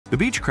The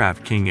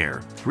Beechcraft King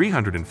Air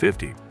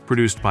 350,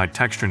 produced by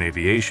Textron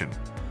Aviation,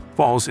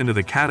 falls into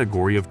the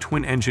category of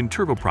twin-engine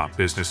turboprop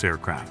business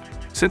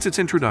aircraft. Since its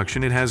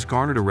introduction, it has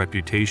garnered a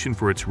reputation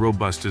for its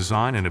robust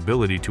design and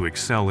ability to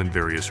excel in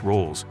various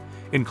roles,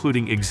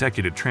 including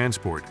executive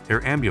transport,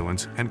 air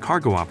ambulance, and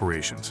cargo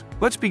operations.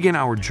 Let's begin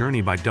our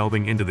journey by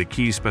delving into the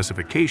key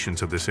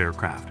specifications of this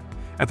aircraft.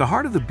 At the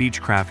heart of the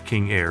Beechcraft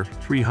King Air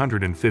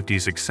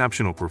 350's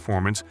exceptional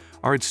performance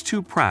are its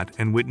two Pratt &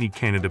 Whitney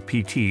Canada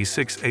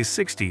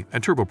PT6A60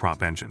 and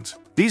turboprop engines.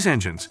 These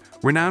engines,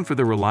 renowned for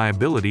their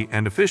reliability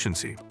and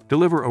efficiency,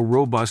 deliver a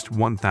robust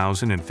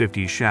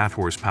 1,050 shaft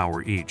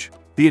horsepower each.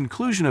 The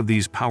inclusion of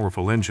these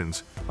powerful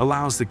engines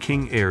allows the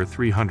King Air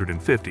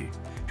 350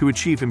 to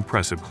achieve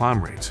impressive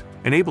climb rates,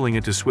 enabling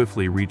it to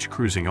swiftly reach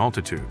cruising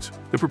altitudes.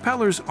 The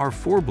propellers are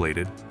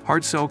four-bladed,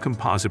 hard-shell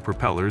composite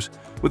propellers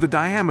with a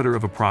diameter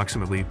of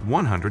approximately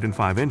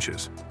 105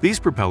 inches. These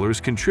propellers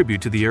contribute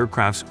to the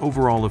aircraft's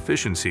overall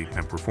efficiency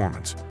and performance.